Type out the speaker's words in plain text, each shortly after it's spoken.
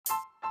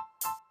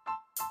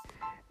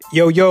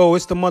Yo,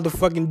 it's the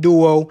motherfucking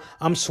duo.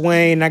 I'm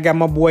Swain. I got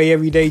my boy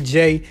Everyday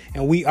J,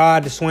 and we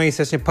are the Swain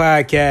Session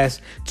Podcast.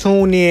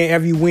 Tune in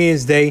every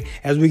Wednesday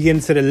as we get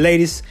into the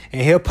latest in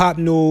hip-hop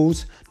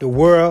news, the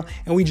world,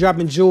 and we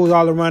dropping jewels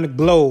all around the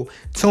globe.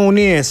 Tune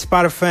in,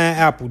 Spotify and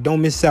Apple.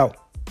 Don't miss out.